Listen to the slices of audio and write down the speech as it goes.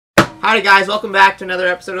Howdy guys, welcome back to another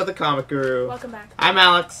episode of the Comic Guru. Welcome back. I'm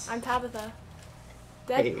Alex. I'm Tabitha.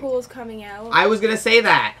 Deadpool's coming out. I was going to say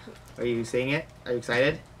that. Are you seeing it? Are you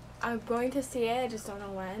excited? I'm going to see it, I just don't know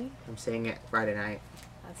when. I'm seeing it Friday night.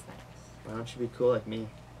 That's nice. Why don't you be cool like me?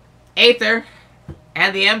 Aether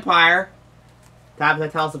and the Empire. Tabitha,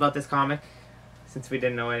 tell us about this comic, since we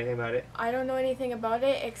didn't know anything about it. I don't know anything about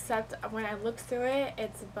it, except when I looked through it,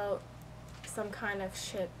 it's about some kind of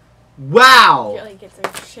ship. Wow! Like it's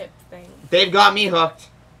a ship thing. They've got me hooked.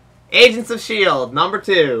 Agents of S.H.I.E.L.D., number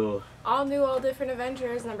 2. All new, all different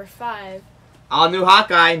Avengers, number 5. All new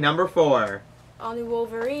Hawkeye, number 4. All new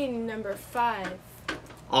Wolverine, number 5.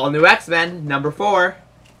 All new X-Men, number 4.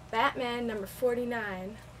 Batman, number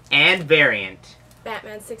 49. And Variant.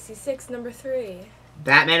 Batman 66, number 3.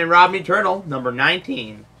 Batman and Robin Eternal, number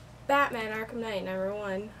 19. Batman Arkham Knight, number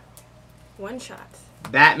 1. One shot.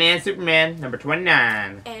 Batman Superman, number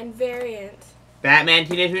 29. And Variant. Batman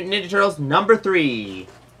Teenage Mutant Ninja Turtles, number 3.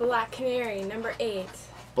 Black Canary, number 8.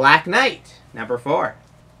 Black Knight, number 4.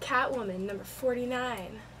 Catwoman, number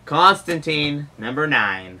 49. Constantine, number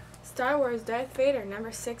 9. Star Wars Darth Vader,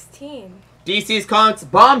 number 16. DC's Comics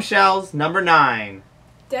Bombshells, number 9.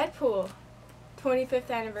 Deadpool, 25th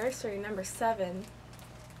anniversary, number 7.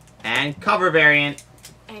 And cover variant.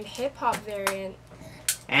 And hip hop variant.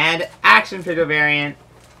 And action figure variant.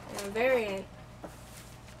 And Variant.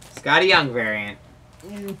 Scotty Young variant.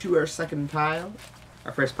 Into our second pile.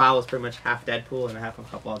 Our first pile was pretty much half Deadpool and half a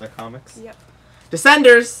couple other comics. Yep.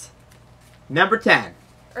 Descenders, number 10.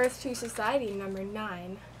 Earth 2 Society, number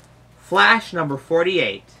 9. Flash, number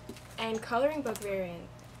 48. And Coloring Book variant.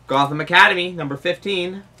 Gotham Academy, number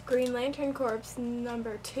 15. Green Lantern Corps,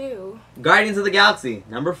 number 2. Guardians of the Galaxy,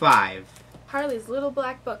 number 5. Harley's Little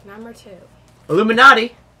Black Book, number 2.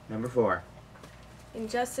 Illuminati, number 4.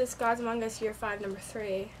 Injustice Gods Among Us, Year 5, number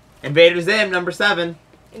 3. Invader Zim, number 7.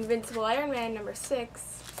 Invincible Iron Man, number 6.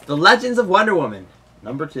 The Legends of Wonder Woman,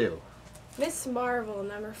 number 2. Miss Marvel,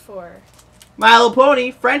 number 4. My Little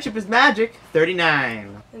Pony, Friendship is Magic,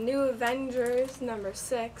 39. The New Avengers, number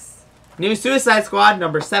 6. New Suicide Squad,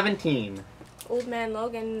 number 17. Old Man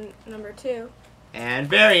Logan, number 2. And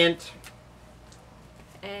Variant.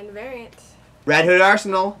 And Variant. Red Hood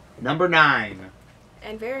Arsenal, number 9.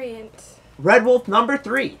 And Variant. Red Wolf, number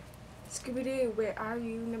 3. Scooby-Doo, Where Are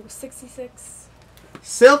You, number 66.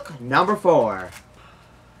 Silk, number 4.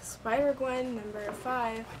 Spider-Gwen, number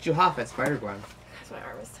 5. Why'd you hop at Spider-Gwen? Because my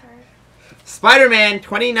arm is tired. Spider-Man,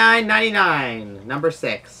 $29.99, number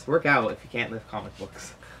 6. Work out if you can't lift comic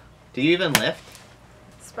books. Do you even lift?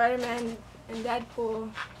 Spider-Man and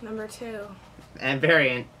Deadpool, number 2. And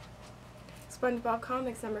Variant. SpongeBob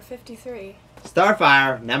Comics, number 53.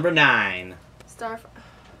 Starfire, number 9.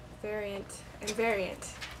 Variant. And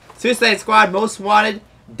Variant. Suicide Squad Most Wanted,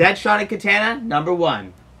 Deadshot and Katana, number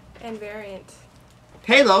 1. And Variant.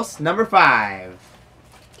 Talos, number 5.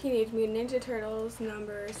 Teenage Mutant Ninja Turtles,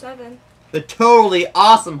 number 7. The Totally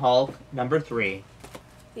Awesome Hulk, number 3.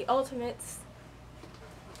 The Ultimates,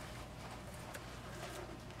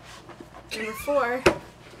 number 4.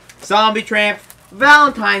 Zombie Tramp,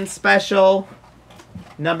 Valentine's Special,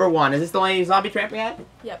 number 1. Is this the only Zombie Tramp we had?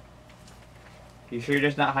 Yep. You sure you're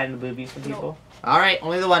just not hiding the boobies from people? No. Alright,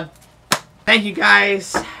 only the one. Thank you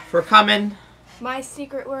guys for coming. My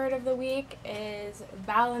secret word of the week is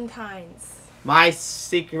Valentine's. My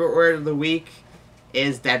secret word of the week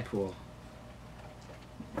is Deadpool.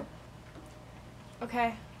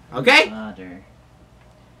 Okay. Okay? Father.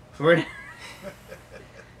 We're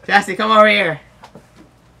Jesse, come over here.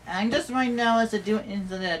 I'm just right now as something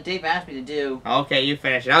that Dave asked me to do. Okay, you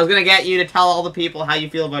finish it. I was gonna get you to tell all the people how you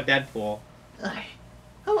feel about Deadpool.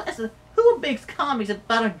 Who makes comics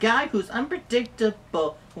about a guy who's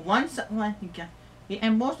unpredictable,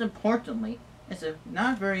 and most importantly,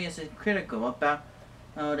 not very critical about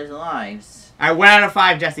his lives? Alright, 1 out of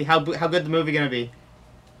 5, Jesse. How good the movie gonna be?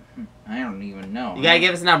 I don't even know. You gotta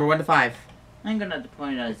give us a number, 1 to 5. I'm gonna have to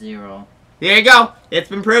point it at 0. There you go. It's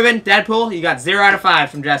been proven. Deadpool, you got 0 out of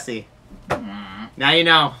 5 from Jesse. Now you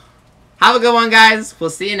know. Have a good one, guys.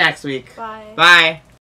 We'll see you next week. Bye. Bye.